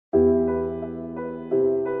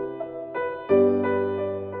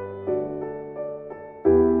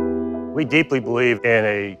We deeply believe in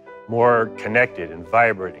a more connected and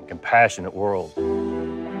vibrant and compassionate world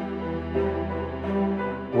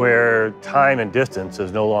where time and distance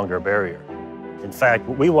is no longer a barrier. In fact,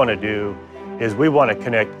 what we want to do is we want to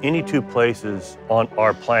connect any two places on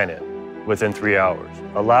our planet within 3 hours,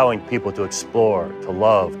 allowing people to explore, to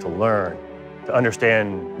love, to learn, to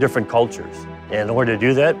understand different cultures. And in order to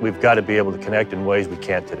do that, we've got to be able to connect in ways we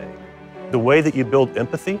can't today. The way that you build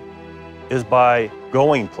empathy is by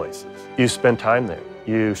going places. You spend time there.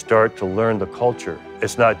 You start to learn the culture.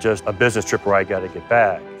 It's not just a business trip where I got to get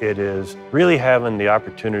back. It is really having the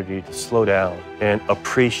opportunity to slow down and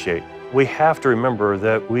appreciate. We have to remember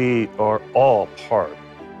that we are all part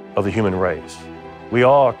of the human race. We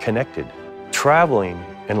all are connected. Traveling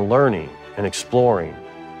and learning and exploring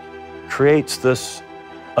creates this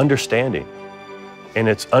understanding. And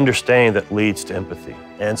it's understanding that leads to empathy.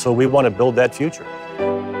 And so we want to build that future.